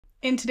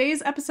In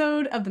today's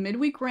episode of the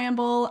Midweek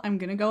Ramble, I'm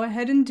gonna go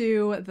ahead and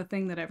do the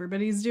thing that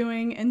everybody's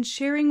doing and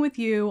sharing with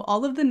you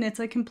all of the knits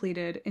I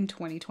completed in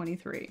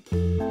 2023.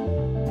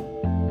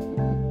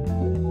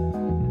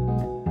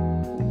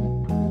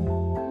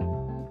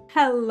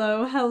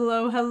 Hello,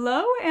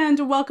 and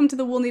welcome to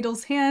the Wool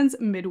Needles Hands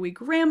Midweek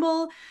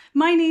Ramble.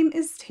 My name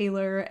is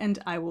Tayler, and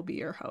I will be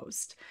your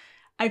host.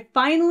 I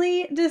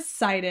finally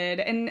decided,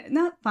 and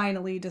not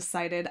finally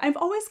decided, I've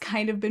always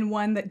kind of been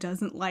one that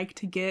doesn't like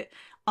to get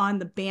on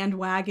the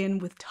bandwagon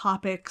with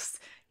topics,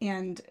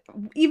 and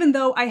even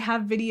though I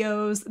have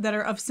videos that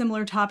are of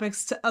similar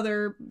topics to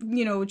other,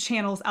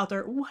 channels out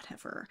there,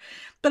 whatever,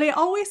 but I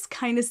always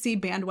kind of see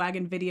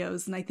bandwagon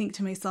videos and I think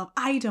to myself,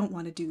 I don't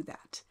want to do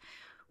that.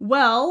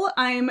 Well,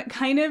 I'm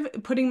kind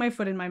of putting my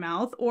foot in my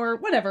mouth, or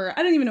whatever,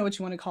 I don't even know what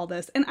you want to call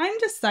this, and I'm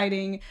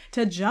deciding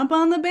to jump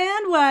on the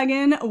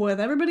bandwagon with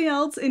everybody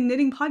else in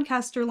knitting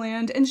podcaster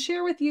land and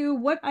share with you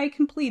what I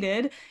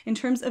completed in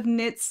terms of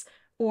knits,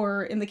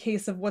 or in the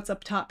case of what's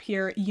up top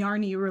here,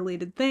 yarny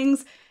related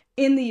things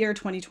in the year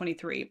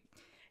 2023.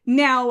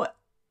 Now,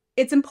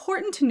 it's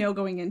important to know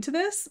going into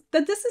this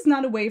that this is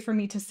not a way for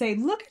me to say,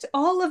 look at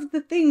all of the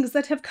things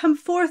that have come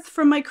forth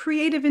from my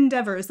creative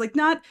endeavors. Like,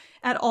 not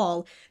at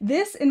all.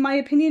 This, in my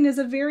opinion, is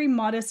a very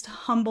modest,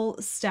 humble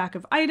stack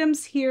of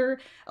items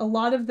here. A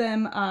lot of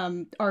them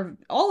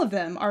all of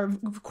them are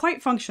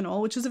quite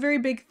functional, which is a very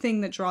big thing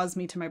that draws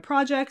me to my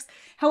projects.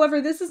 However,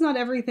 this is not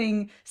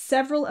everything.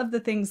 Several of the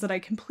things that I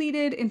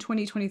completed in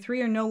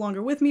 2023 are no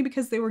longer with me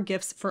because they were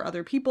gifts for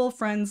other people,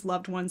 friends,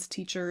 loved ones,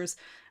 teachers,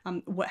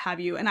 what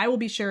have you. And I will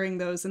be sharing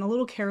those in a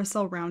little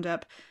carousel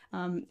roundup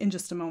in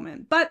just a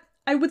moment. But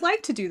I would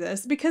like to do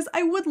this because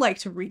I would like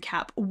to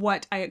recap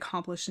what I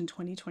accomplished in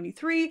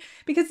 2023,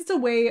 because it's a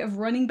way of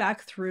running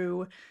back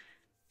through,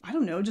 I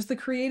don't know, just the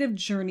creative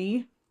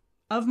journey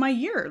of my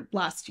year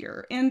last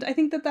year. And I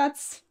think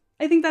that's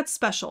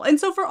special. And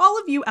so for all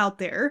of you out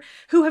there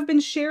who have been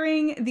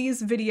sharing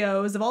these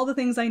videos of all the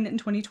things I knit in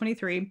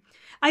 2023,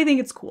 I think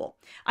it's cool.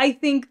 I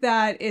think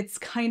that it's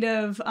kind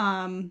of,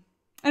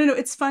 I don't know,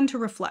 it's fun to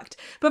reflect.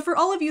 But for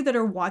all of you that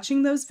are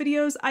watching those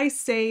videos, I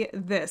say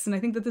this, and I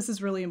think that this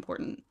is really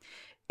important.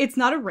 It's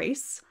not a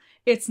race.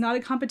 It's not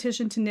a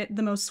competition to knit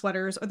the most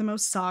sweaters or the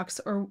most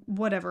socks or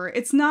whatever.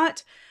 It's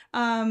not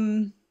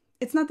the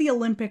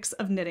Olympics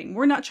of knitting.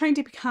 We're not trying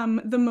to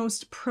become the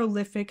most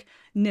prolific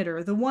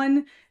knitter, the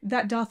one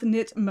that doth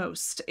knit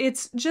most.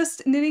 It's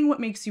just knitting what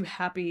makes you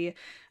happy,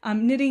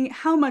 knitting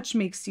how much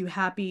makes you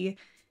happy,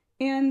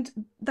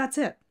 and that's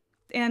it.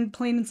 And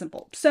plain and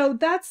simple. So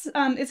that's,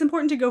 it's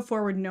important to go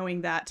forward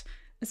knowing that,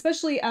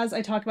 especially as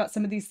I talk about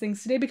some of these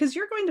things today, because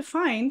you're going to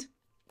find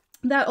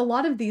that a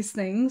lot of these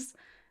things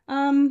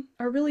are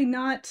really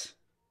not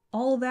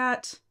all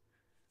that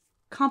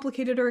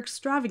complicated or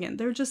extravagant.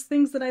 They're just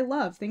things that I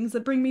love, things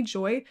that bring me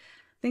joy,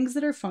 things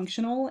that are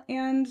functional,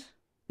 and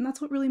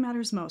that's what really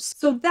matters most.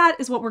 So that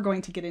is what we're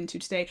going to get into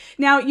today.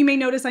 Now, you may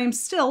notice I am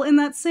still in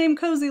that same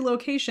cozy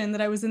location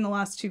that I was in the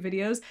last two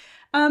videos.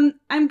 I'm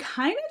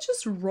kind of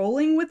just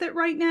rolling with it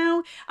right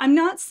now. I'm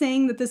not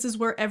saying that this is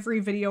where every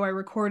video I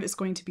record is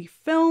going to be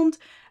filmed.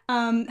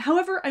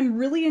 However, I'm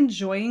really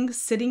enjoying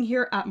sitting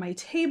here at my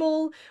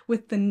table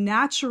with the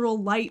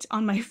natural light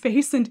on my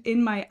face and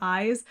in my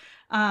eyes.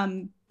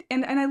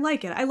 And I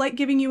like it. I like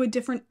giving you a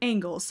different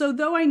angle. So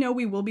though I know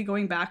we will be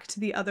going back to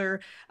the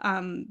other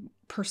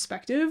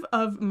perspective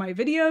of my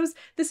videos,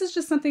 this is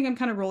just something I'm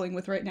kind of rolling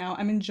with right now.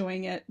 I'm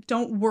enjoying it.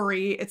 Don't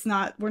worry,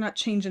 we're not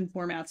changing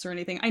formats or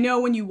anything. I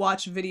know when you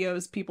watch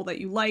videos, people that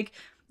you like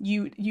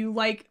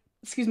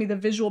the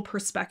visual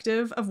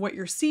perspective of what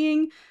you're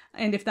seeing.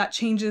 And if that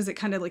changes, it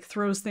kind of like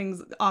throws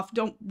things off.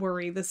 Don't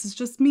worry, this is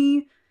just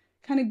me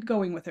kind of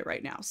going with it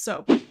right now.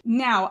 So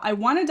now I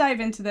want to dive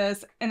into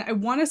this, and I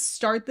want to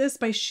start this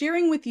by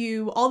sharing with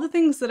you all the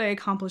things that I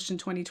accomplished in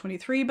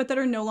 2023, but that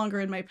are no longer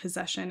in my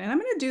possession. And I'm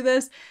going to do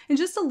this in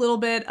just a little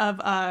bit of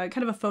kind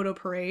of a photo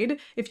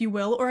parade, if you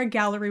will, or a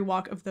gallery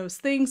walk of those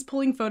things,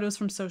 pulling photos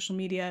from social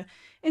media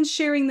and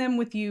sharing them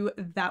with you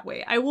that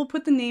way. I will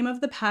put the name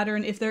of the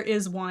pattern, if there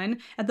is one,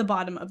 at the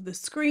bottom of the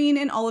screen,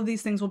 and all of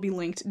these things will be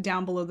linked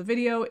down below the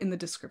video in the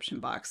description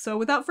box. So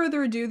without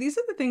further ado, these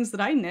are the things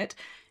that I knit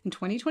in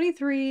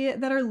 2023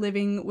 that are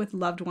living with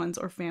loved ones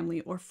or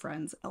family or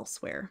friends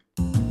elsewhere.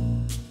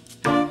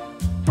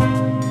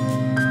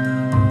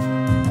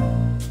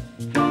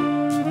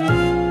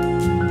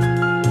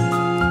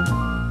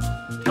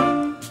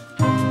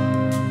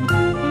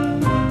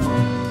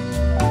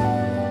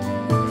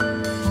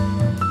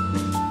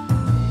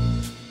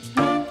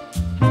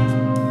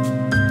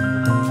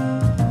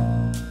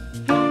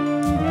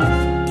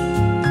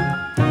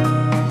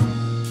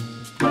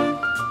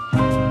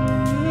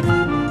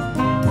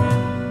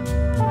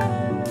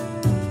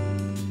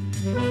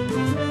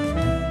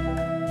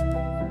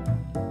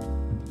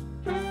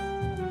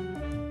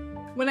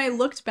 When I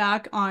looked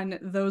back on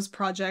those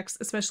projects,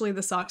 especially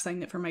the socks I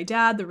knit for my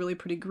dad, the really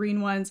pretty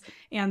green ones,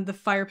 and the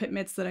fire pit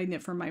mitts that I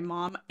knit for my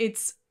mom,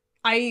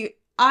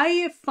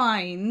 I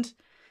find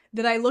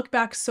that I look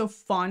back so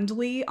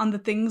fondly on the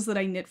things that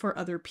I knit for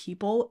other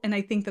people, and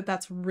I think that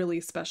that's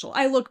really special.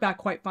 I look back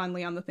quite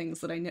fondly on the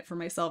things that I knit for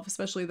myself,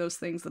 especially those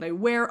things that I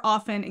wear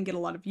often and get a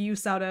lot of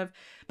use out of,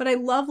 but I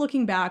love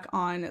looking back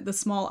on the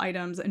small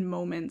items and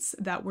moments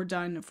that were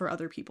done for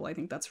other people. I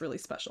think that's really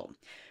special.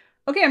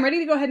 Okay, I'm ready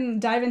to go ahead and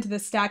dive into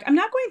this stack. I'm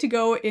not going to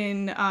go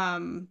in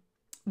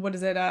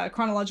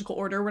chronological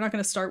order. We're not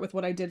going to start with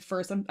what I did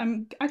first.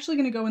 I'm actually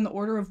going to go in the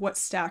order of what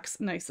stacks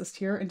nicest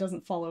here and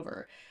doesn't fall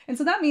over. And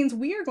so that means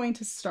we are going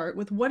to start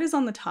with what is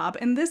on the top.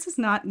 And this is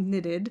not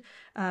knitted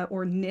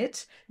or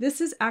knit. This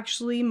is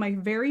actually my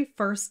very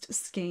first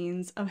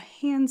skeins of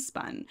hand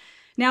spun.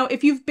 Now,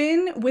 if you've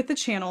been with the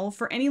channel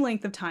for any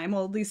length of time,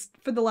 well, at least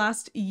for the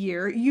last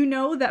year, you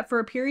know that for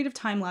a period of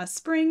time last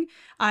spring,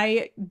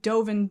 I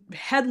dove in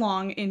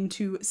headlong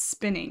into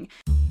spinning.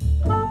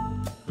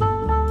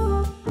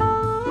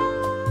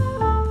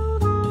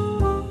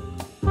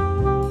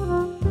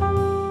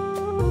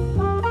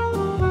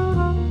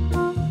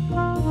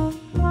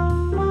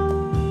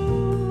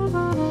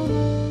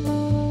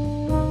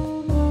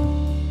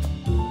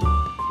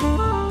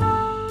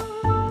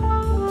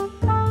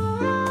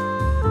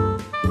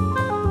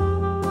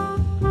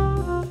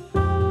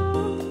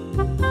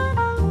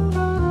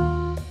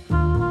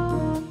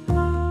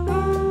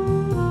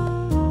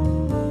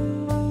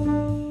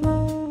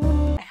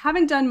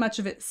 Haven't done much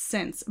of it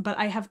since, but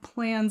I have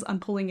plans on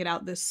pulling it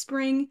out this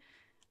spring.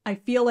 I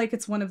feel like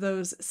it's one of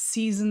those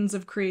seasons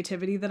of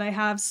creativity that I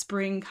have.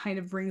 Spring kind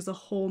of brings a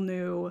whole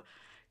new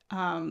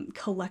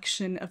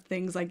collection of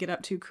things I get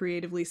up to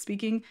creatively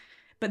speaking.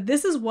 But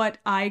this is what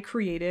I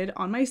created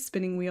on my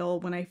spinning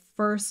wheel when I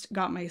first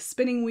got my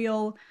spinning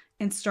wheel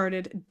and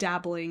started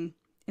dabbling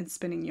in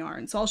spinning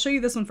yarn. So I'll show you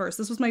this one first.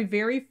 This was my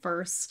very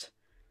first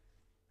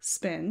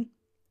spin.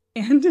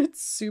 And it's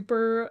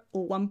super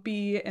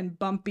lumpy and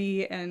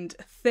bumpy and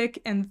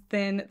thick and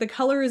thin. The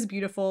color is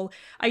beautiful.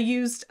 I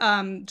used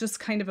just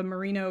kind of a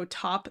merino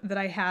top that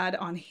I had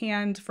on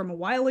hand from a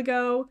while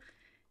ago.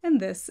 And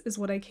this is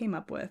what I came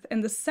up with.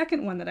 And the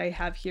second one that I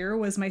have here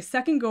was my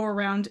second go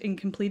around in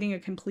completing a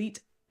complete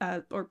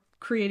or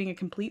creating a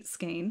complete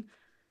skein.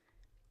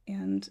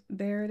 And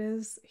there it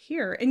is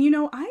here. And you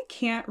know, I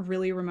can't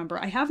really remember.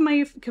 I have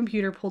my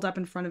computer pulled up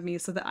in front of me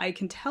so that I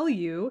can tell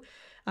you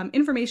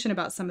information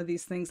about some of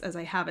these things as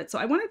I have it. So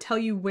I want to tell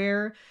you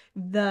where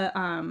the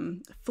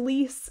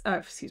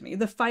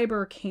the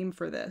fiber came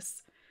for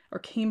this, or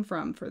came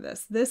from for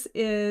this. This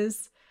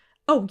is,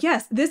 oh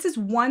yes, this is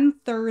One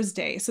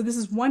Thursday. So this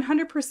is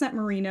 100%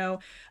 merino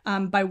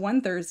by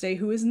One Thursday,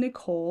 who is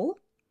Nicole.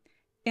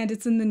 And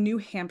it's in the New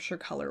Hampshire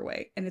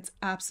colorway, and it's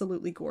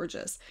absolutely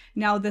gorgeous.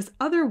 Now this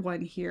other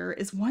one here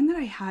is one that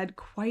I had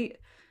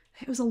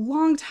it was a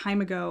long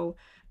time ago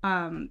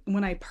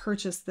when I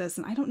purchased this,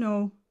 and I don't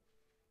know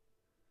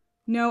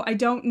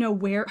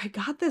where I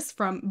got this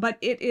from, but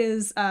it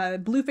is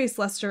Blueface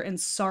Leicester and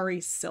Sorry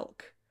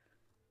Silk.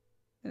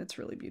 And it's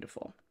really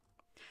beautiful.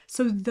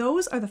 So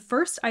those are the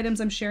first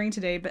items I'm sharing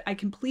today, but I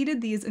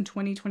completed these in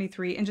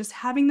 2023, and just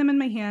having them in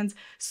my hands,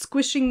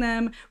 squishing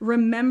them,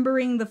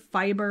 remembering the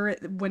fiber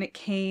when it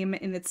came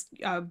and it's,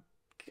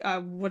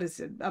 what is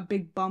it, a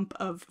big bump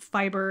of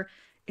fiber.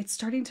 It's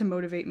starting to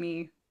motivate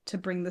me to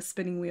bring the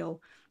spinning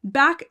wheel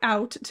back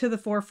out to the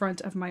forefront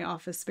of my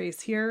office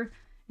space here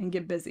and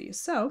get busy.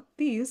 So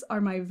these are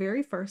my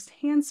very first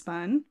hand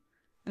spun,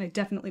 and I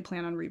definitely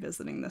plan on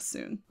revisiting this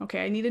soon.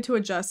 Okay, I needed to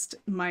adjust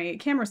my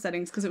camera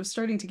settings because it was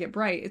starting to get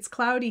bright. It's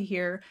cloudy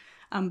here,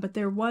 but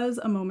there was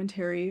a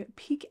momentary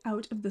peek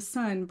out of the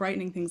sun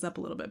brightening things up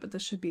a little bit, but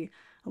this should be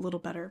a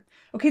little better.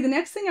 Okay, the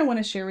next thing I want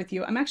to share with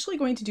you, I'm actually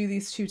going to do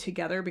these two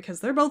together because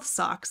they're both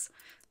socks.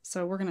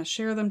 So we're going to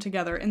share them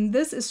together. And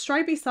this is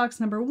Stripey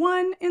Socks number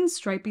 1 and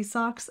Stripey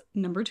Socks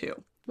number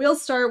 2. We'll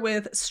start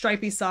with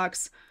Stripey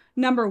Socks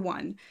number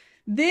 1.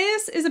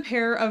 This is a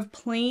pair of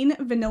plain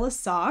vanilla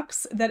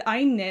socks that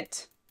I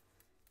knit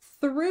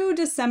through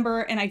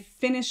December, and I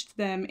finished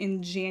them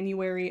in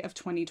January of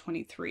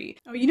 2023.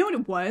 Oh, you know what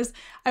it was?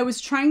 I was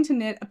trying to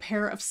knit a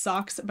pair of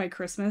socks by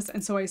Christmas,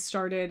 and so I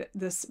started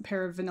this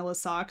pair of vanilla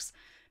socks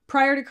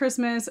prior to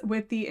Christmas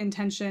with the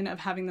intention of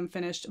having them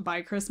finished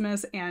by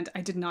Christmas, and I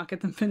did not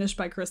get them finished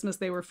by Christmas.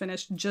 They were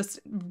finished just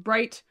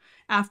right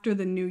after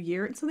the new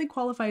year, and so they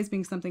qualify as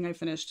being something I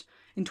finished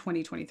in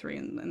 2023,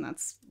 and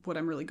that's what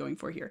I'm really going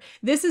for here.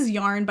 This is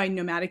yarn by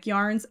Nomadic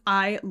Yarns.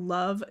 I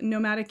love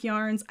Nomadic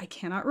Yarns. I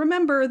cannot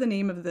remember the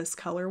name of this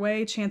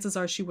colorway. Chances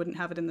are she wouldn't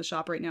have it in the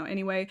shop right now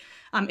anyway.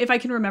 If I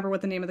can remember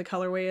what the name of the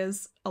colorway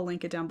is, I'll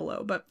link it down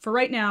below. But for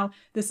right now,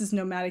 this is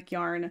Nomadic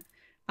Yarn.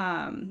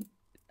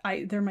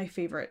 They're my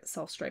favorite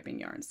self-striping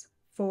yarns,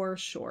 for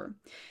sure.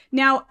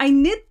 Now, I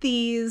knit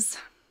these.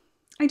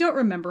 I don't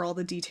remember all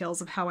the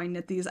details of how I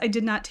knit these. I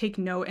did not take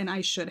note, and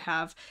I should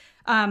have.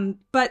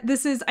 But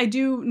I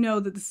do know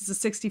that this is a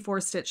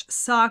 64 stitch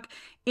sock,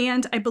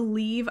 and I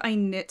believe I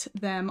knit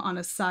them on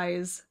a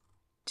size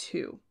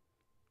 2.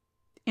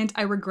 And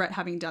I regret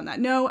having done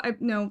that. No,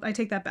 I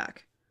take that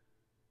back.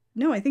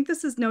 No, I think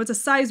it's a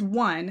size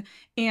 1,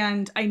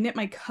 and I knit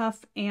my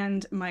cuff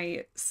and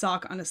my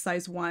sock on a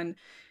size 1.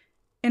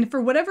 And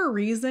for whatever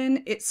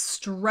reason, it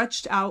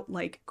stretched out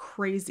like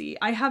crazy.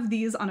 I have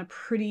these on a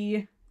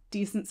pretty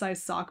decent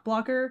sized sock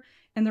blocker,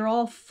 and they're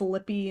all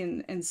flippy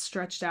and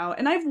stretched out.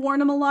 And I've worn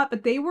them a lot,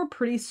 but they were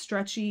pretty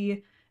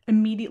stretchy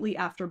immediately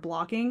after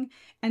blocking.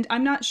 And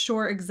I'm not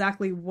sure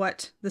exactly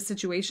what the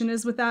situation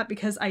is with that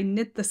because I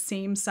knit the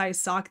same size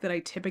sock that I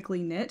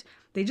typically knit.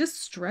 They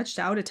just stretched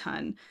out a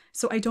ton.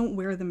 So I don't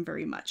wear them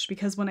very much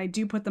because when I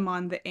do put them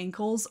on, the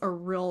ankles are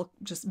real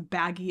just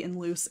baggy and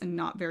loose and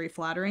not very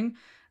flattering.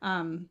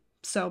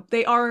 So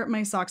they are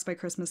my Socks by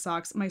Christmas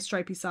socks, my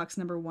stripy socks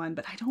 #1,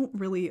 but I don't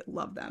really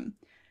love them.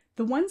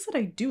 The ones that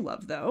I do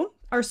love though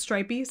are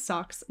stripy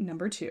socks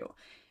 #2.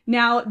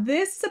 Now,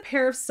 this is a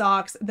pair of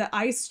socks that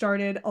I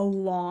started a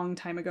long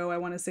time ago. I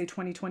want to say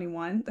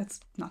 2021. That's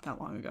not that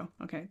long ago.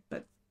 Okay.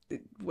 But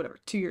whatever,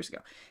 2 years ago,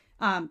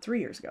 3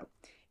 years ago.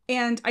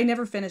 And I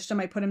never finished them.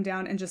 I put them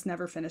down and just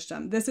never finished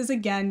them. This is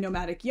again,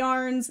 Nomadic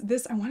Yarns.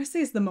 This, I want to say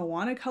is the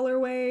Moana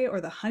colorway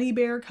or the Honey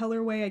Bear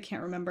colorway. I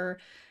can't remember.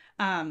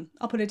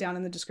 I'll put it down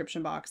in the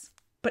description box.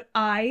 But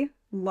I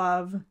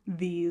love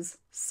these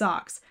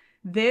socks.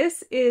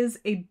 This is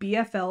a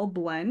BFL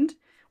blend,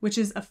 which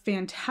is a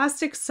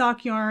fantastic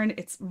sock yarn.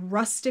 It's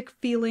rustic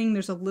feeling.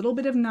 There's a little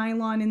bit of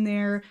nylon in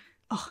there.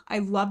 Oh, I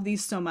love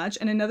these so much.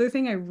 And another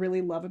thing I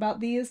really love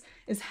about these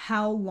is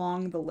how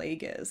long the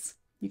leg is.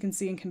 You can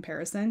see in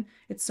comparison,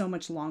 it's so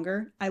much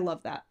longer. I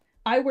love that.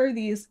 I wear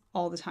these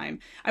all the time.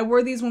 I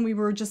wore these when we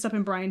were just up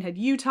in Bryan Head,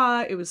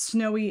 Utah. It was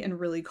snowy and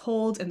really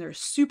cold and they're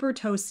super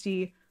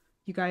toasty.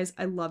 You guys,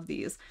 I love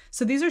these.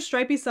 So these are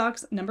stripy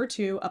socks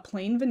 #2, a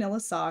plain vanilla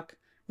sock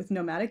with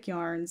Nomadic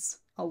Yarns.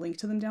 I'll link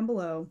to them down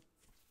below.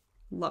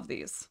 Love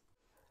these.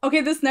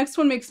 Okay, this next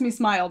one makes me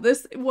smile.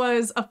 This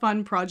was a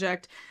fun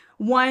project.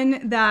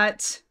 One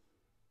that,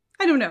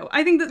 I don't know,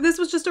 I think that this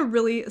was just a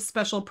really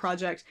special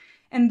project.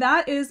 And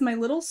that is my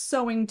little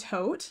sewing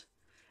tote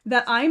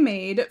that I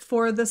made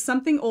for the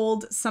Something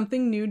Old,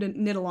 Something New to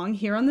Knit Along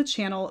here on the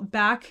channel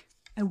back,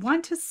 I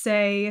want to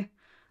say,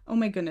 oh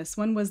my goodness,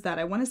 when was that?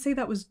 I want to say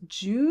that was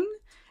June,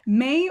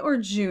 May or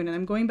June, and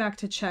I'm going back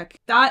to check.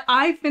 That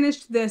I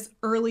finished this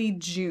early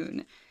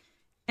June,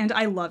 and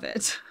I love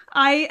it.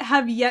 I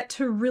have yet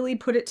to really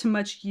put it to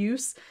much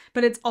use,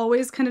 but it's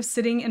always kind of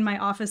sitting in my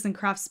office and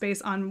craft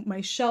space on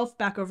my shelf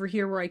back over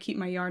here where I keep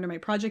my yarn and my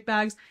project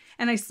bags,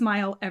 and I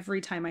smile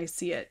every time I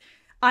see it.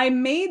 I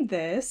made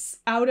this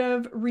out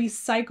of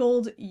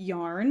recycled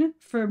yarn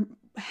for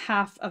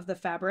half of the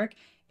fabric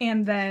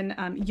and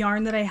then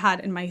yarn that I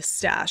had in my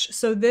stash.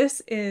 So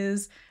this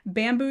is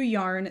bamboo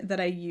yarn that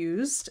I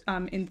used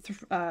in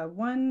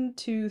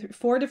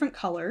 4 different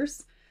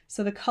colors.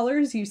 So the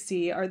colors you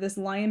see are this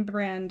Lion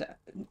Brand,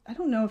 I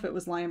don't know if it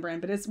was Lion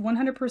Brand, but it's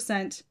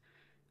 100%,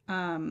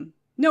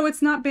 no,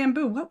 it's not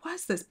bamboo. What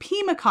was this?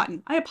 Pima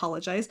cotton. I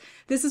apologize.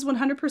 This is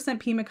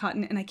 100% Pima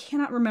cotton, and I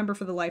cannot remember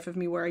for the life of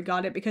me where I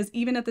got it because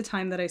even at the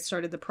time that I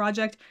started the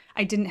project,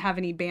 I didn't have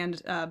any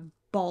band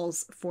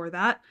balls for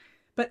that.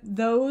 But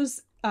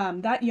those,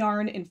 that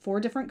yarn in 4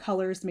 different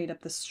colors made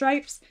up the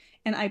stripes,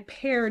 and I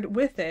paired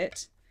with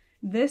it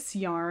this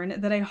yarn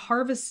that I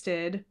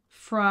harvested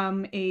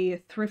from a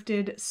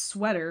thrifted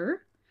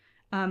sweater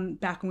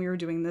back when we were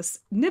doing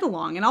this knit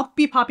along. And I'll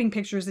be popping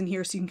pictures in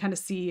here so you can kind of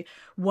see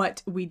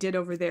what we did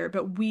over there.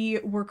 But we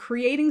were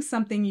creating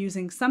something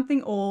using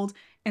something old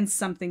and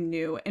something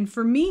new. And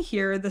for me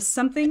here, the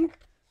something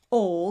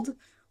old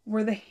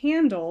were the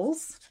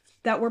handles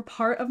that were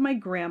part of my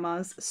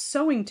grandma's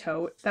sewing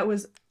tote that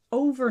was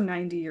over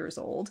 90 years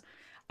old.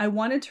 I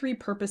wanted to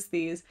repurpose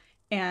these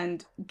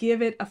and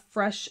give it a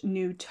fresh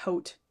new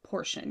tote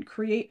portion,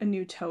 create a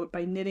new tote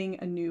by knitting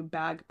a new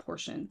bag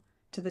portion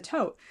to the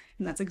tote.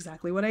 And that's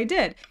exactly what I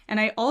did. And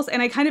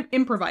I kind of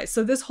improvised.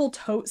 So this whole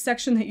tote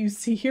section that you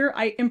see here,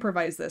 I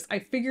improvised this. I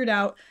figured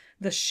out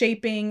the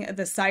shaping,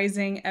 the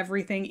sizing,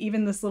 everything,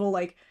 even this little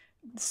like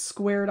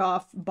squared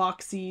off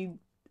boxy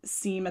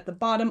seam at the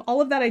bottom,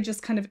 all of that I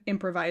just kind of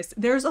improvised.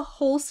 There's a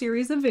whole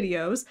series of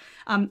videos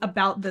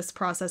about this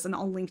process and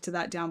I'll link to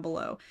that down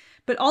below.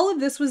 But all of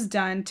this was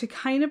done to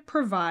kind of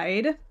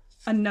provide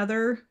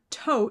another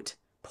tote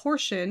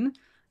portion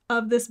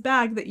of this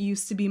bag that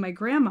used to be my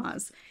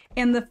grandma's.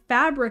 And the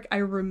fabric I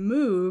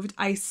removed,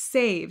 I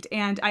saved,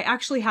 and I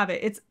actually have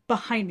it. It's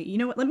behind me. You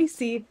know what? Let me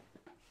see.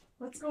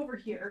 Let's go over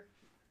here.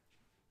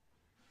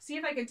 See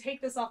if I can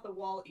take this off the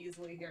wall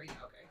easily here. Yeah,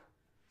 okay.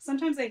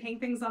 Sometimes I hang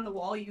things on the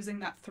wall using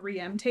that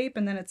 3M tape,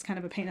 and then it's kind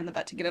of a pain in the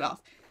butt to get it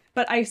off.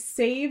 But I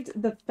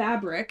saved the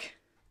fabric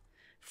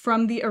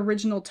from the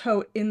original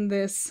tote in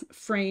this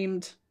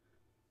frame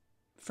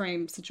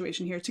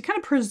situation here to kind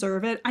of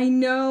preserve it. I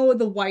know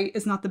the white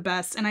is not the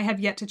best and I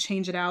have yet to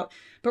change it out,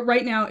 but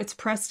right now it's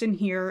pressed in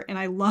here and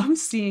I love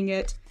seeing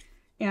it.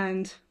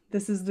 And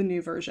this is the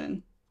new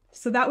version.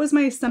 So that was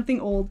my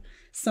something old,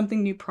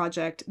 something new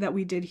project that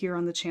we did here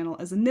on the channel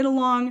as a knit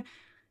along.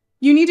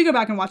 You need to go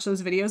back and watch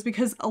those videos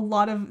because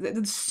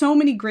so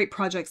many great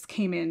projects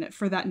came in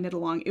for that knit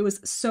along. It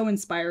was so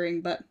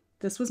inspiring, but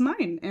this was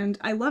mine and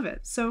I love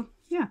it. So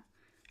yeah,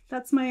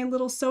 that's my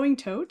little sewing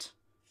tote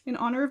in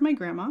honor of my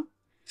grandma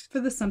for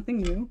the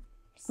something new,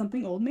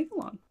 something old make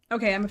along.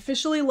 Okay, I'm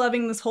officially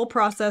loving this whole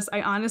process.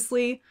 I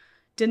honestly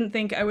didn't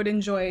think I would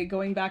enjoy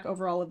going back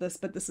over all of this,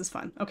 but this is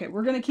fun. Okay,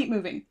 we're gonna keep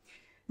moving.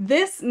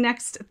 This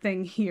next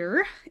thing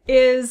here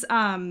is,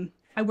 I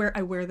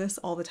wear this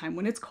all the time.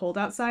 When it's cold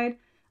outside,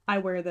 I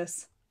wear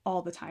this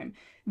all the time.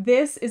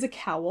 This is a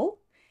cowl,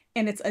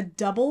 and it's a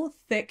double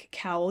thick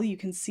cowl. You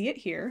can see it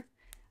here.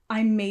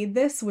 I made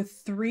this with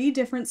 3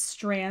 different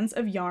strands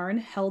of yarn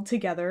held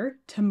together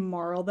to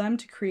marl them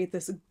to create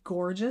this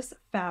gorgeous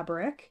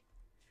fabric.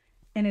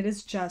 And it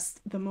is just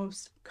the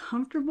most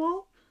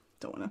comfortable,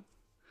 don't want to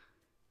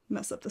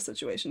mess up the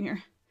situation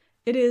here.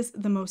 It is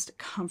the most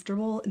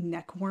comfortable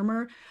neck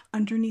warmer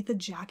underneath a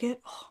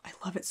jacket. Oh, I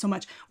love it so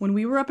much. When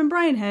we were up in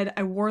Bryan Head,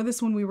 I wore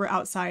this when we were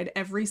outside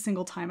every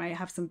single time. I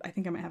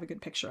think I might have a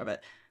good picture of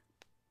it.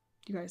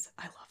 You guys,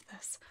 I love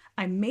this.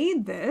 I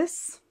made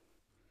this,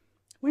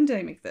 when did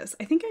I make this?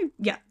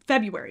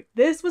 February.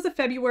 This was a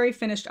February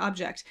finished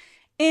object.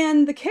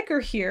 And the kicker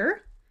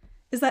here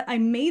is that I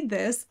made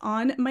this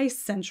on my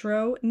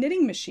Sentro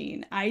knitting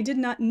machine. I did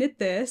not knit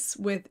this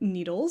with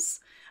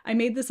needles. I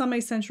made this on my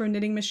Sentro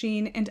knitting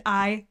machine and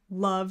I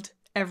loved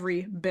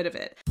every bit of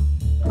it.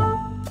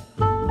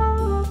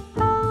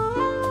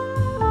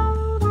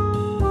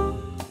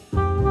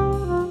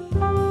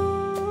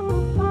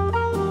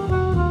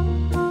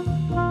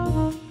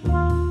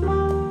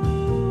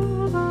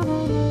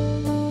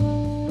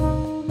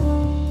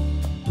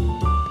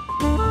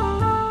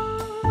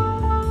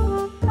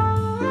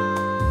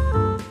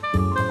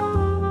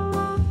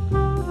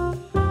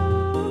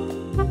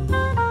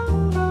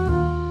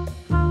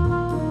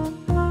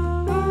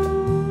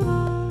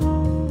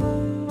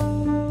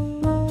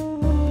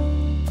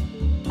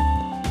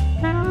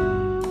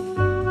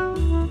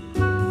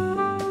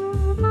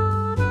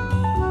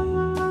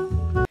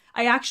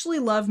 I actually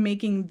love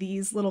making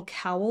these little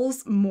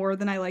cowls more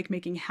than I like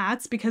making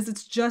hats because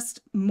it's just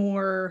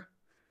more,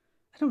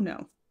 I don't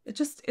know,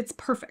 it's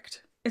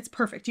perfect. It's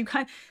perfect. You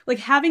kind of, like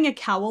having a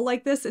cowl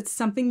like this, it's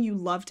something you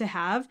love to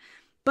have,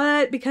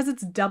 but because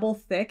it's double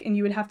thick and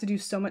you would have to do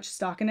so much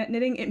stockinette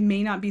knitting, it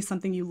may not be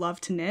something you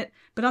love to knit.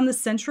 But on the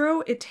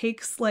Sentro, it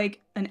takes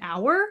like an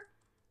hour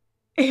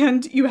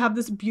and you have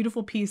this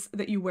beautiful piece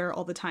that you wear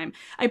all the time.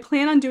 I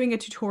plan on doing a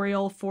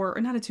tutorial for, or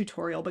not a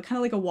tutorial, but kind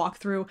of like a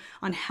walkthrough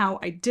on how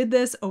I did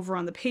this over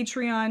on the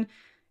Patreon.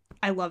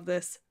 I love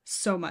this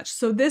so much.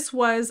 So this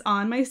was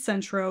on my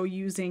Sentro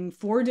using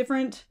 4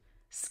 different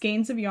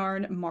skeins of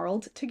yarn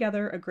marled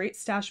together, a great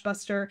stash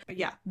buster. But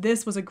yeah,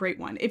 this was a great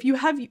one. If you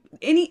have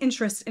any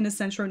interest in a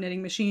Sentro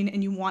knitting machine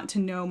and you want to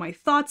know my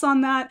thoughts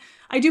on that,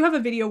 I do have a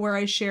video where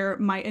I share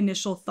my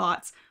initial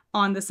thoughts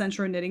on the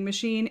Sentro knitting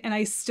machine, and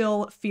I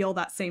still feel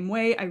that same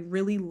way. I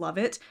really love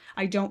it.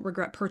 I don't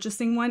regret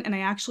purchasing one, and I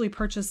actually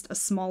purchased a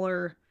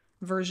smaller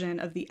version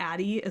of the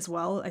Addi as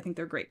well. I think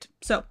they're great.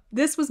 So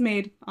this was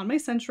made on my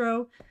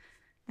Sentro,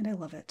 and I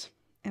love it.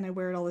 And I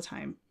wear it all the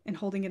time, and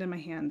holding it in my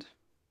hand.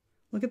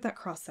 Look at that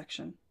cross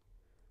section.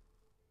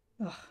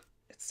 Ugh,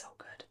 it's so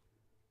good.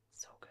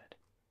 So good.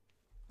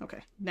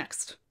 Okay,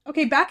 next.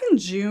 Okay, back in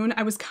June,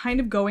 I was kind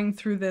of going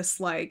through this,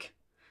 like,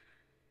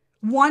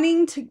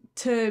 wanting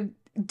to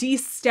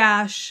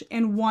destash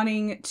and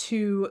wanting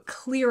to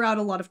clear out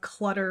a lot of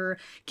clutter,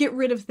 get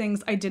rid of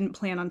things I didn't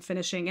plan on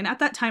finishing. And at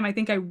that time, I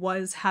think I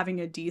was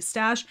having a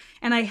destash,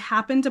 and I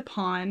happened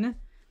upon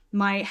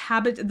my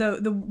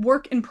the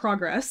work in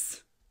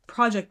progress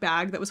project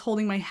bag that was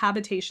holding my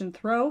Habitation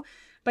Throw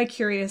by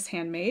Curious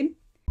Handmade.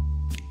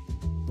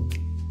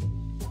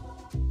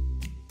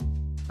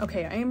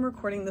 Okay, I am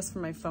recording this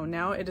from my phone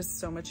now. It is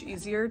so much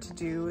easier to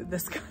do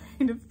this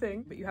kind of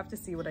thing, but you have to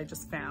see what I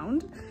just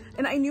found.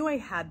 And I knew I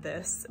had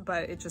this,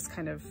 but it just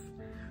kind of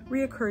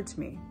reoccurred to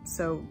me.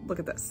 So look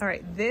at this. All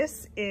right,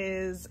 this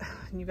is,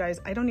 you guys,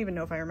 I don't even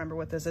know if I remember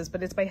what this is,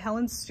 but it's by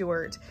Helen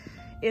Stewart.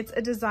 It's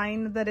a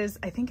design that is,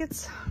 I can't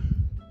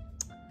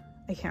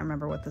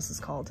remember what this is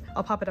called.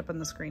 I'll pop it up on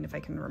the screen if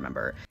I can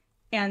remember.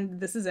 And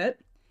this is it.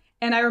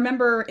 And I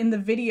remember in the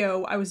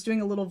video, I was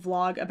doing a little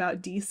vlog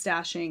about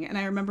destashing, and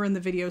I remember in the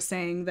video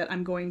saying that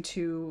I'm going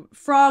to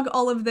frog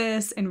all of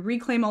this and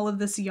reclaim all of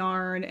this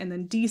yarn and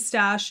then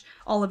destash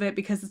all of it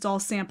because it's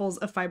all samples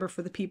of Fiber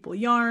for the People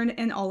yarn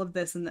and all of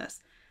this and this.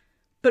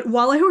 But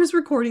while I was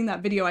recording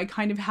that video, I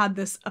kind of had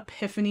this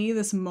epiphany,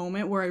 this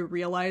moment where I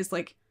realized,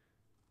 like,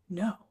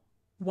 no,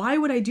 why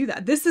would I do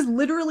that? This is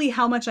literally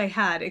how much I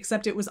had,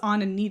 except it was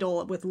on a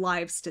needle with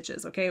live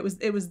stitches, okay?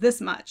 It was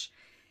this much.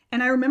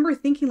 And I remember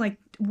thinking, like,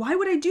 why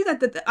would I do that?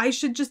 That I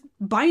should just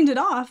bind it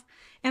off.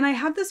 And I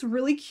have this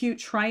really cute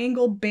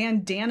triangle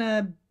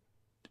bandana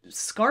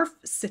scarf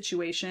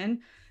situation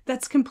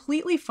that's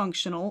completely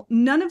functional.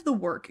 None of the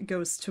work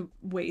goes to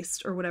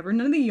waste or whatever.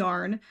 None of the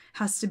yarn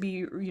has to be,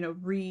 you know,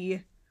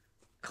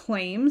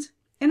 reclaimed.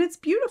 And it's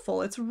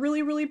beautiful. It's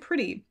really, really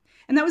pretty.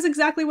 And that was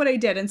exactly what I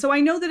did. And so I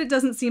know that it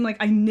doesn't seem like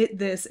I knit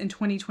this in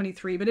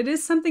 2023, but it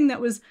is something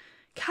that was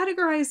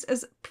categorized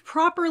as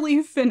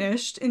properly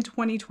finished in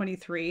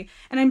 2023.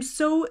 And I'm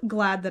so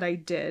glad that I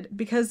did,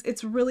 because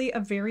it's really a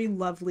very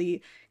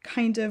lovely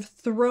kind of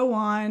throw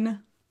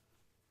on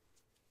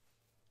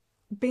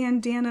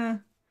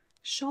bandana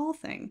shawl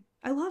thing.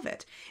 I love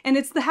it. And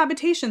it's the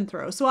Habitation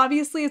Throw. So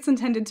obviously it's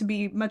intended to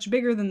be much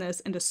bigger than this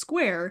and a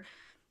square,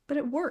 but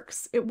it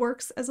works. It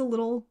works as a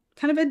little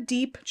kind of a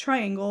deep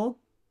triangle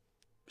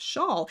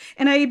shawl.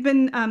 And I've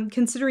been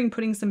considering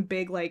putting some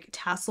big like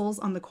tassels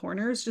on the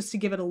corners just to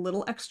give it a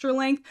little extra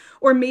length,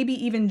 or maybe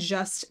even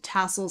just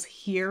tassels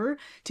here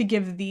to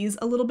give these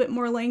a little bit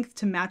more length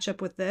to match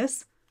up with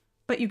this.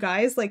 But you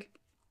guys, like,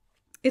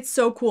 it's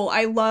so cool.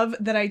 I love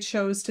that I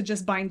chose to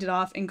just bind it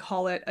off and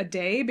call it a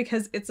day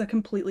because it's a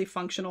completely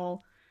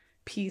functional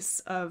piece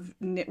of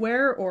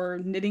knitwear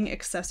or knitting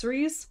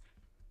accessories.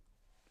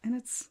 And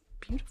it's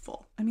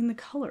beautiful. I mean, the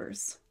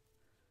colors.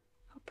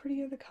 How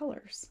pretty are the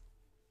colors?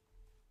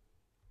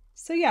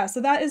 So yeah, so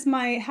that is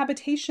my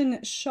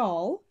Habitation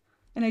shawl.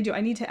 And I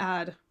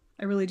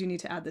really do need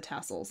to add the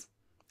tassels.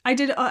 I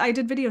did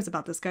videos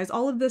about this, guys.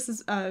 All of this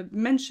is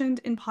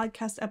mentioned in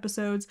podcast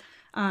episodes,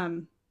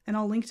 and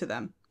I'll link to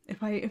them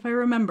if I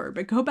remember.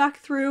 But go back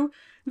through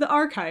the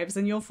archives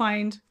and you'll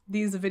find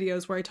these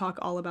videos where I talk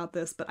all about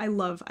this. But I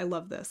love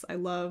this. I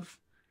love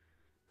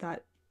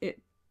that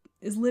it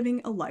is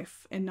living a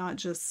life and not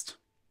just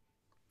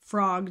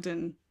frogged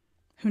and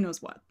who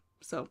knows what.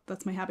 So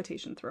that's my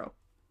Habitation Throw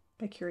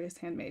by Curious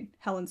Handmade,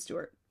 Helen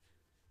Stewart.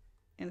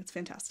 And it's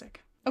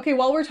fantastic. Okay,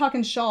 while we're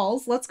talking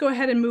shawls, let's go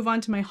ahead and move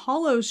on to my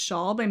Hollow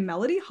Shawl by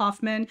Melody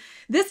Hoffman.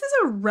 This is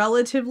a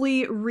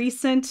relatively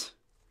recent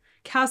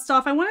cast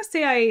off. I want to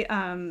say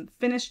I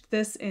finished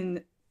this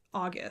in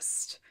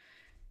August.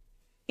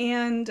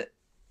 And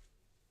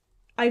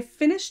I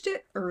finished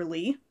it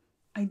early.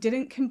 I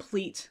didn't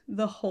complete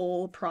the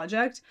whole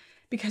project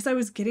because I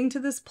was getting to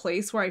this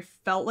place where I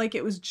felt like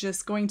it was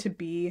just going to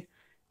be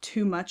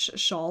too much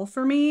shawl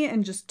for me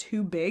and just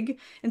too big.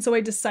 And so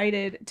I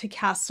decided to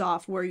cast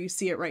off where you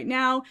see it right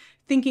now,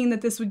 thinking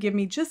that this would give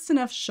me just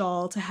enough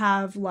shawl to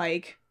have,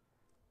 like,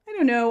 I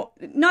don't know,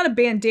 not a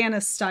bandana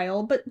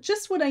style, but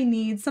just what I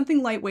need,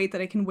 something lightweight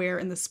that I can wear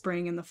in the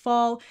spring and the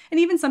fall, and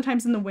even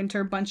sometimes in the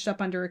winter bunched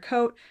up under a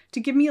coat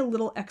to give me a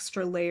little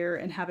extra layer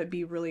and have it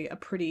be really a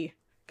pretty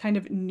kind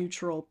of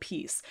neutral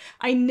piece.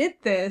 I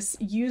knit this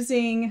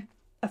using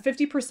a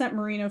 50%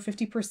 merino,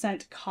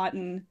 50%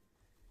 cotton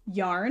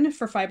yarn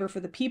for Fiber for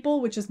the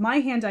People, which is my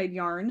hand-dyed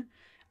yarn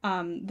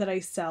that I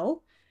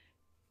sell.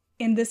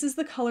 And this is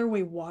the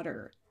colorway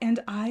Water. And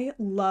I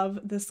love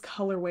this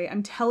colorway.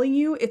 I'm telling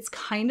you, it's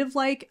kind of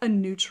like a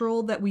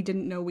neutral that we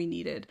didn't know we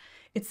needed.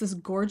 It's this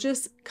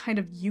gorgeous kind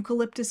of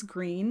eucalyptus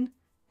green,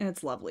 and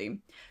it's lovely.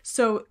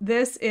 So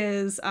this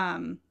is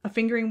a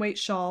fingering weight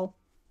shawl.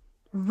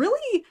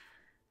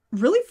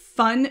 Really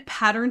fun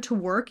pattern to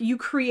work. You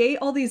create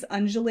all these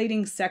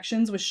undulating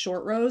sections with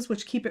short rows,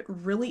 which keep it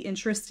really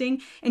interesting.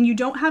 And you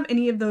don't have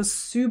any of those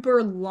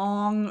super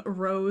long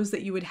rows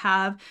that you would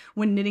have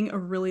when knitting a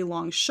really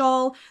long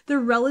shawl.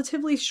 They're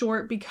relatively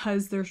short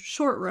because they're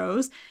short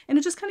rows, and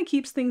it just kind of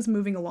keeps things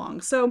moving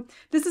along. So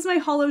this is my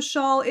Hollow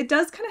Shawl. It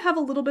does kind of have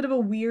a little bit of a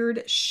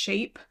weird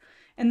shape.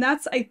 And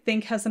that's, I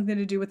think, has something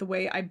to do with the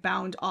way I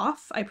bound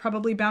off. I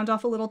probably bound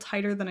off a little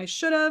tighter than I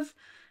should have.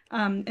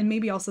 And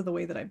maybe also the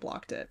way that I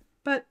blocked it,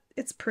 but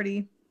it's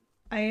pretty.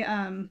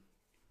 I'll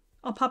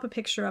pop a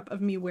picture up of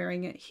me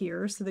wearing it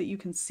here so that you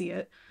can see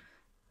it.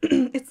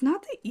 It's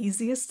not the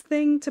easiest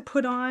thing to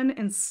put on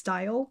and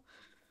style.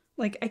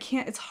 Like,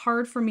 it's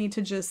hard for me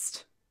to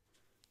just,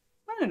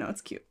 I don't know,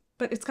 it's cute,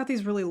 but it's got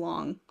these really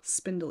long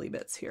spindly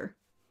bits here.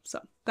 So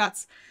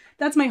that's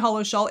my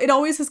Hollow Shawl. It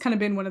always has kind of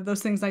been one of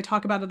those things, I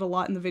talk about it a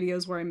lot in the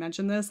videos where I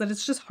mention this, that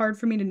it's just hard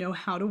for me to know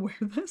how to wear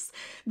this.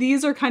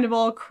 These are kind of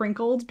all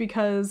crinkled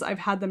because I've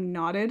had them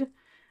knotted.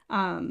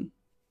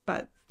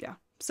 But yeah,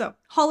 so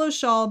Hollow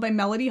Shawl by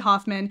Melody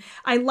Hoffman.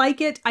 I like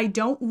it. I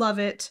don't love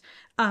it.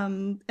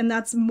 And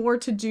that's more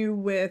to do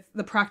with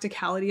the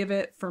practicality of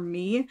it for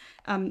me,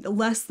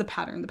 less the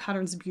pattern. The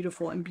pattern's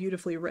beautiful and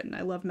beautifully written.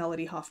 I love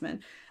Melody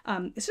Hoffman.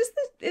 It's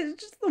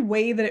just the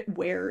way that it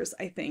wears,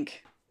 I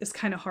think, is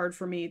kind of hard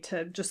for me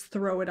to just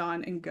throw it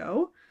on and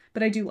go,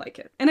 but I do like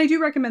it. And I do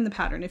recommend the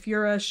pattern. If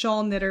you're a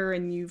shawl knitter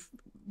and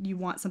you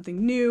want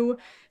something new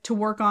to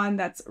work on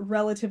that's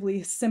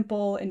relatively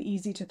simple and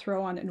easy to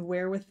throw on and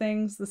wear with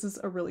things, this is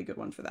a really good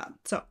one for that.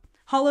 So,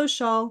 Hollow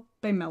Shawl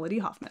by Melody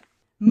Hoffman.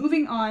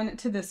 Moving on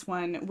to this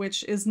one,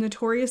 which is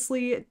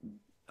notoriously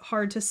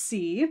hard to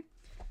see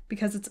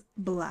because it's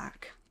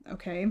black,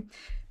 okay?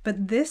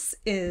 But this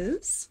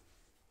is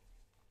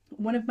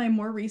one of my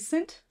more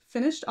recent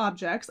finished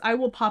objects. I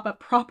will pop up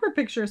proper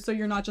pictures so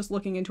you're not just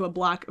looking into a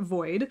black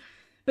void.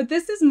 But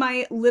this is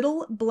my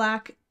little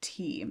black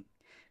tee.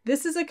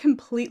 This is a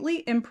completely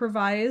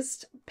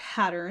improvised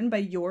pattern by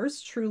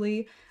yours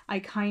truly. I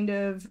kind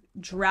of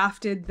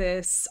drafted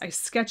this, I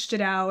sketched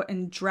it out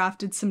and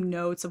drafted some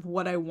notes of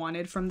what I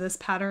wanted from this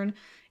pattern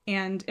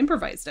and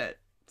improvised it.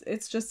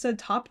 It's just a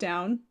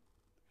top-down,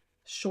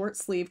 short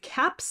sleeve,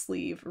 cap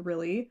sleeve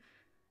really,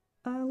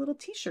 a little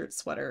t-shirt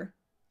sweater.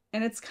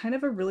 And it's kind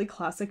of a really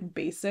classic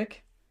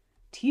basic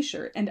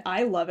t-shirt and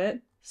I love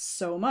it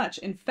so much.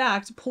 In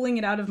fact, pulling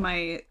it out of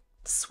my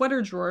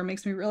sweater drawer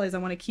makes me realize I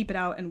want to keep it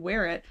out and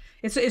wear it.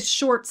 It's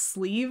short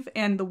sleeve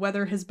and the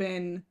weather has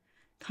been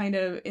kind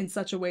of in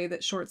such a way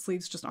that short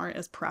sleeves just aren't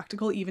as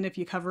practical, even if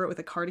you cover it with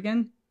a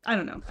cardigan. I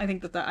don't know. I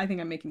think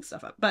I'm making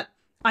stuff up, but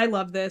I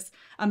love this.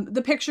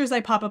 The pictures I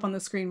pop up on the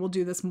screen will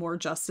do this more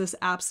justice,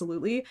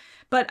 absolutely.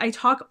 But I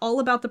talk all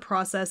about the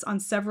process on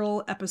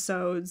several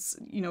episodes,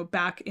 you know,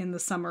 back in the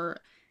summer,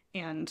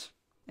 and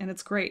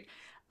it's great.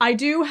 I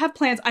do have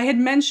plans. I had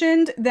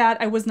mentioned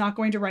that I was not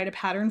going to write a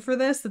pattern for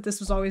this, that this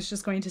was always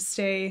just going to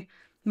stay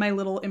my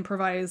little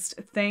improvised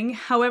thing.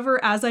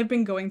 However, as I've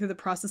been going through the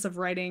process of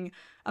writing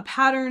a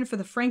pattern for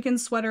the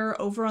Frankensweater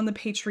over on the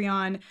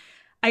Patreon,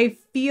 I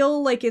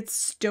feel like it's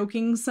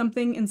stoking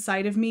something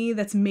inside of me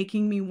that's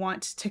making me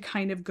want to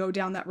kind of go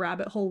down that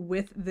rabbit hole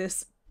with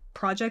this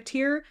project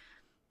here,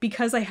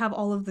 because I have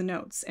all of the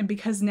notes and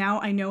because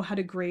now I know how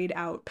to grade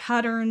out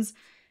patterns,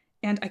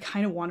 and I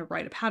kind of want to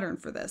write a pattern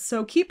for this.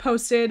 So keep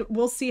posted.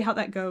 We'll see how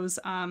that goes.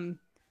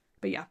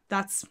 But yeah,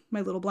 that's my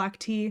little black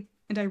tee,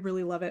 and I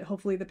really love it.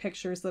 Hopefully the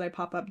pictures that I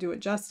pop up do it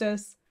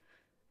justice,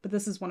 but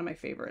this is one of my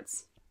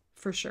favorites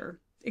for sure.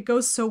 It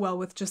goes so well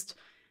with just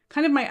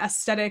kind of my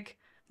aesthetic,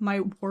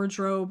 my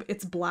wardrobe.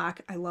 It's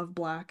black. I love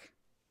black.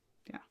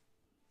 Yeah.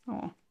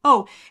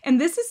 Oh,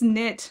 and this is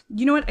knit.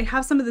 You know what? I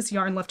have some of this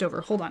yarn left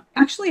over. Hold on.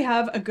 I actually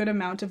have a good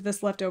amount of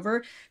this left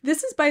over.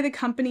 This is by the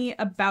company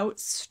About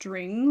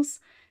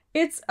Strings.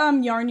 It's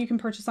yarn you can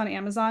purchase on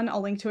Amazon. I'll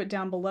link to it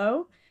down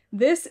below.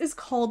 This is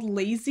called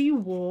Lazy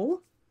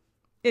Wool.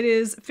 It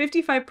is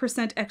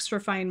 55% extra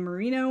fine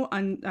merino,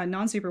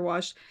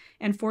 non-superwash,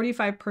 and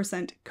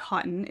 45%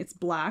 cotton. It's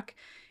black.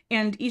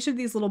 And each of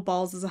these little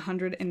balls is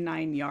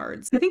 109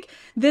 yards. I think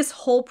this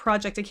whole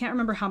project, I can't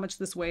remember how much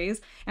this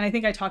weighs, and I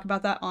think I talk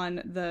about that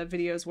on the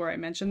videos where I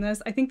mention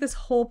this. I think this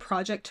whole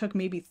project took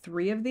maybe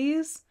 3 of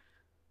these,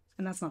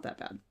 and that's not that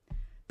bad.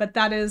 But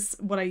that is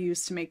what I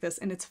used to make this,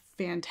 and it's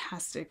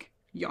fantastic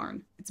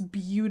yarn. It's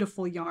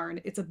beautiful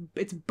yarn.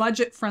 It's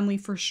budget friendly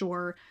for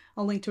sure.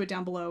 I'll link to it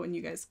down below and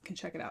you guys can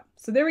check it out.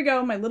 So there we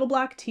go, my little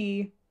black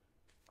tee,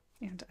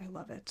 and I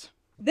love it.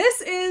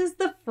 This is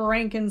the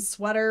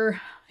Frankensweater.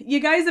 You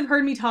guys have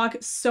heard me talk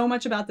so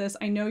much about this.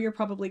 I know you're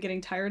probably getting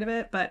tired of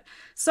it, but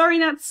sorry,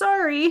 not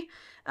sorry.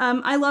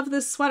 I love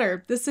this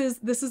sweater. This is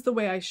the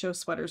way I show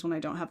sweaters when I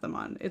don't have them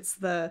on. It's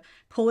the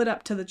pull it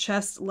up to the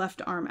chest,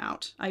 left arm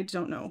out. I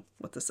don't know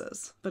what this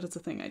is, but it's a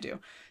thing I do.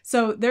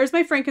 So there's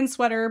my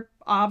Frankensweater.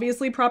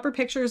 Obviously proper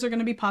pictures are going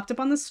to be popped up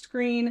on the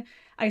screen.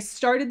 I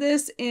started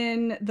this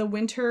in the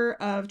winter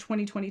of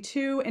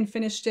 2022 and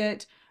finished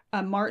it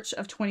March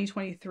of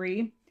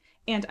 2023.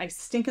 And I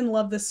stinking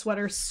love this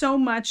sweater so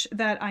much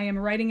that I am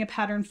writing a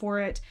pattern for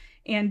it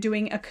and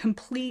doing a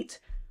complete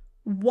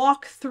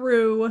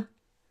walkthrough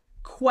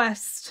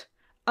quest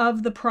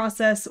of the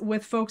process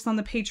with folks on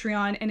the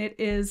Patreon. And it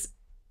is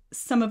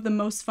some of the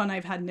most fun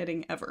I've had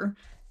knitting ever.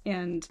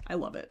 And I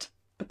love it.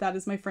 But that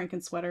is my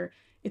Frankensweater.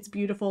 It's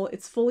beautiful.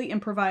 It's fully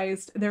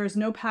improvised. There is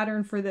no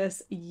pattern for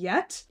this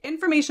yet.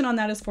 Information on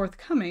that is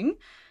forthcoming,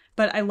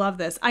 but I love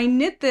this. I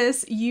knit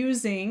this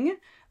using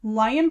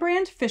Lion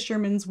Brand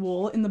Fisherman's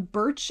wool in the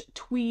birch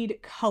tweed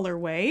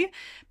colorway,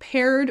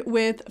 paired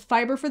with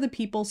Fiber for the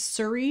People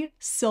Surrey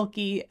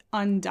Silky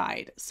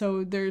undyed.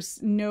 So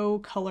there's no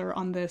color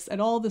on this at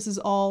all. This is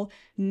all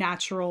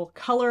natural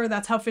color.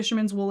 That's how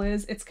Fisherman's wool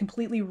is. It's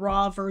completely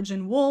raw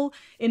virgin wool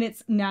in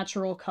its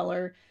natural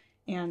color,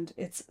 and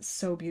it's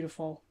so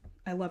beautiful.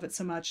 I love it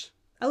so much.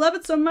 I love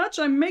it so much,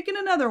 I'm making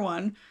another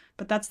one.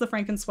 But that's the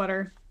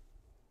Frankensweater.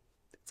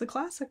 It's a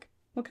classic.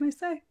 What can I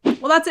say?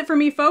 Well, that's it for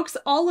me, folks.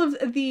 All of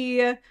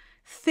the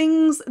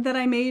things that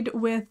I made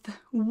with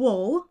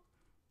wool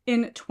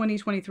in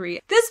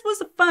 2023. This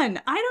was fun.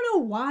 I don't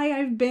know why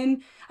I've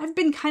been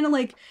kind of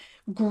like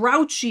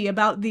grouchy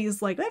about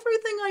these like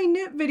everything I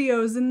knit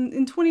videos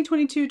in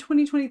 2022,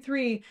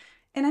 2023.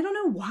 And I don't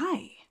know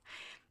why.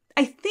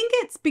 I think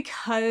it's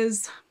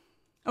because,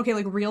 okay,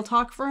 like real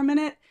talk for a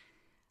minute.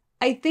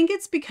 I think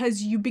it's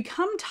because you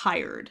become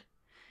tired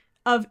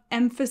of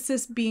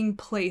emphasis being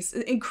placed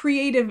in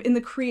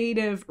the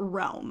creative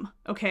realm,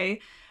 okay?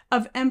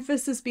 Of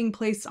emphasis being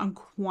placed on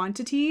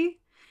quantity.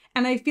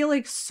 And I feel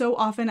like so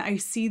often I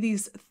see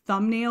these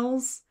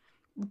thumbnails,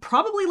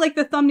 probably like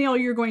the thumbnail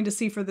you're going to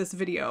see for this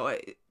video,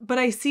 but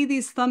I see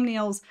these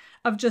thumbnails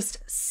of just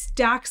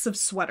stacks of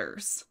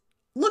sweaters.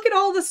 Look at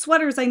all the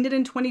sweaters I knit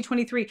in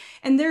 2023.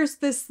 And there's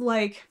this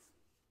like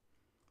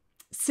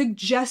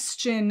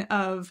suggestion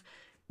of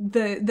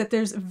that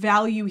there's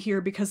value here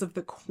because of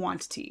the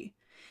quantity.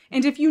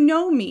 And if you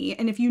know me,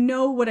 and if you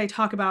know what I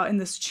talk about in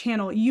this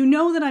channel, you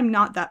know that I'm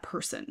not that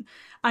person.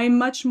 I'm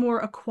much more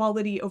a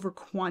quality over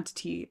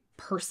quantity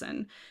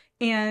person.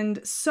 And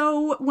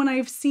so when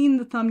I've seen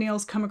the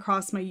thumbnails come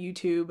across my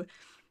YouTube,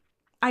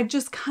 I've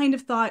just kind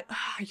of thought,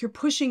 you're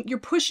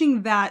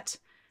pushing that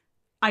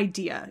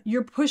idea.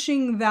 You're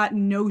pushing that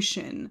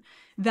notion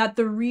that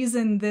the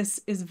reason this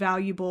is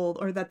valuable,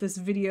 or that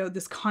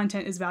this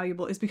content is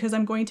valuable, is because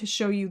I'm going to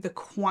show you the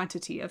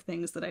quantity of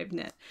things that I've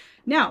knit.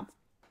 Now,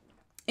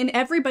 and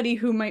everybody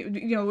who might,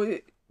 you know,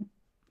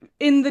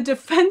 in the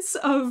defense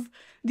of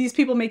these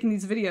people making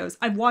these videos,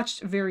 I've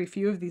watched very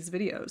few of these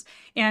videos.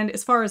 And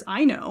as far as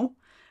I know,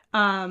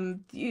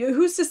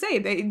 Who's to say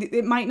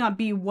it might not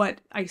be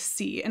what I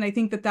see? And I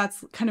think that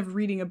that's kind of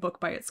reading a book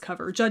by its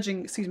cover,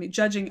 judging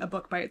a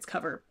book by its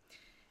cover.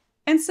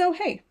 And so,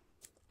 hey,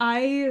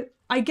 I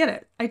get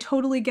it. I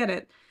totally get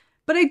it.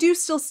 But I do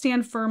still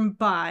stand firm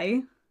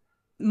by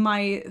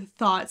my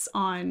thoughts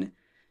on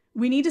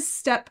we need to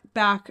step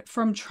back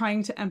from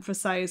trying to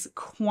emphasize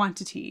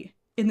quantity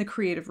in the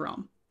creative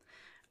realm.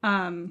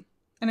 And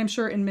I'm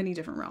sure in many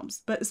different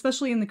realms, but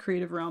especially in the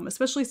creative realm,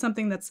 especially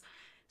something that's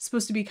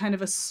supposed to be kind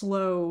of a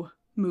slow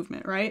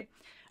movement, right?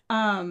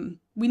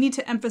 We need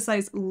to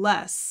emphasize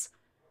less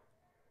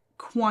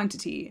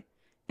quantity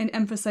and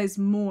emphasize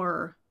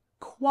more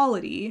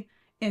quality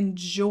and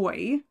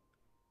joy,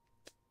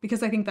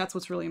 because I think that's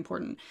what's really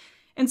important.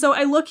 And so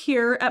I look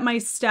here at my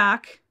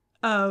stack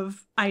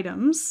of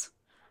items.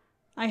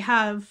 I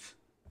have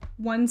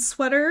one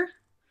sweater,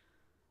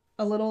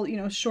 a little,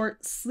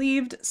 short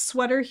sleeved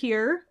sweater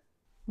here,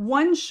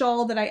 one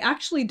shawl that I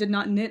actually did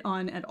not knit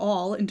on at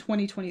all in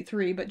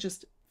 2023, but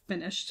just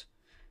finished,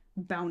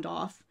 bound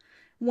off.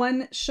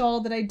 One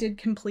shawl that I did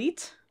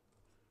complete,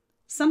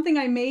 something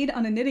I made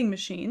on a knitting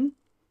machine,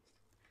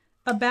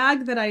 a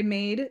bag that I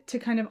made to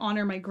kind of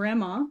honor my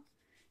grandma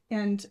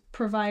and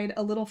provide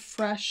a little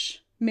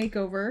fresh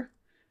makeover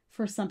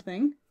for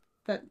something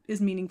that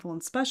is meaningful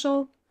and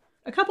special,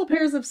 a couple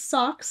pairs of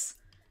socks.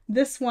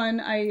 This one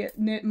I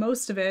knit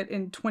most of it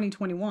in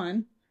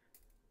 2021.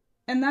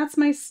 And that's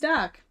my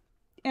stack.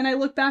 And I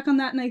look back on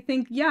that and I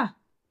think, yeah,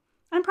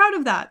 I'm proud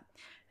of that.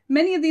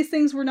 Many of these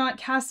things were not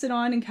casted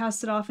on and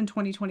casted off in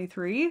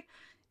 2023.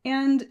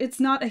 And it's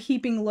not a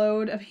heaping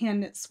load of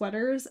hand knit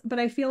sweaters, but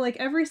I feel like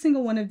every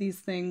single one of these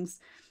things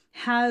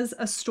has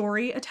a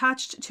story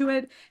attached to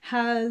it,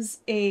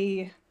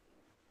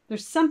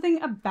 there's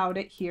something about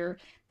it here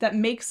that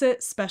makes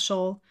it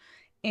special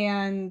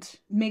and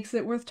makes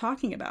it worth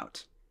talking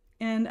about.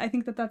 And I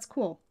think that that's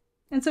cool.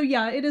 And so,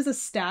 yeah, it is a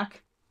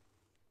stack,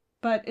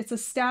 but it's a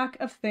stack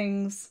of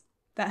things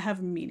that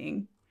have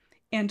meaning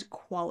and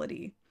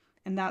quality.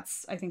 And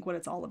that's, I think, what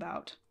it's all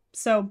about.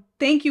 So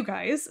thank you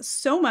guys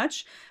so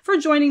much for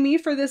joining me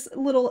for this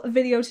little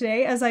video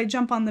today as I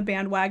jump on the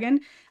bandwagon.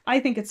 I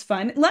think it's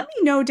fun. Let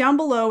me know down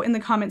below in the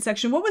comment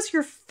section, what was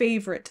your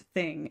favorite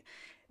thing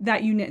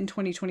that you knit in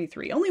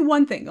 2023? Only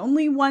one thing,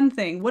 only one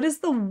thing. What is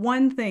the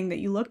one thing that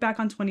you look back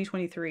on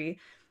 2023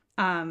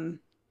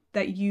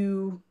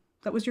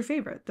 that was your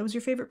favorite? That was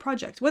your favorite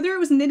project? Whether it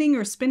was knitting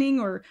or spinning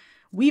or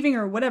weaving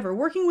or whatever,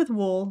 working with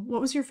wool,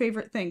 what was your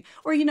favorite thing?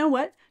 Or you know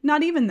what?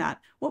 Not even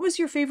that. What was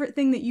your favorite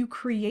thing that you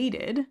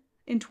created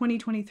in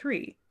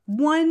 2023?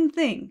 One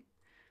thing.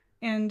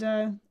 And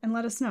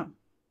let us know.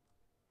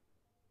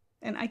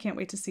 And I can't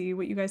wait to see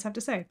what you guys have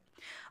to say.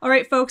 All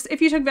right, folks, if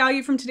you took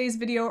value from today's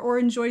video or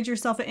enjoyed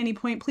yourself at any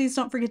point, please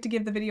don't forget to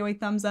give the video a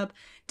thumbs up.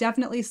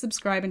 Definitely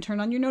subscribe and turn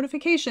on your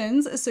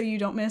notifications so you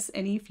don't miss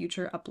any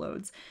future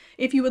uploads.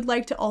 If you would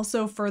like to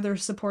also further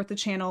support the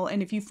channel,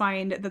 and if you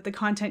find that the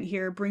content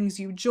here brings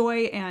you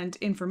joy and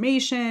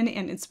information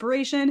and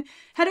inspiration,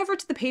 head over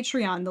to the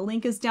Patreon. The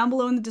link is down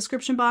below in the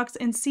description box,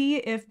 and see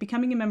if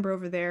becoming a member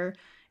over there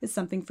is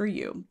something for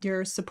you.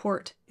 Your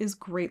support is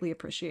greatly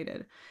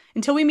appreciated.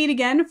 Until we meet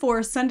again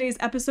for Sunday's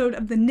episode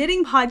of the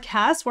Knitting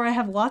Podcast, where I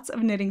have lots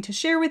of knitting to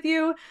share with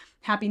you.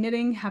 Happy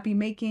knitting, happy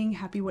making,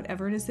 happy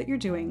whatever it is that you're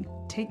doing.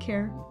 Take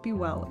care, be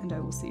well, and I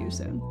will see you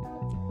soon.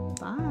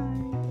 Bye.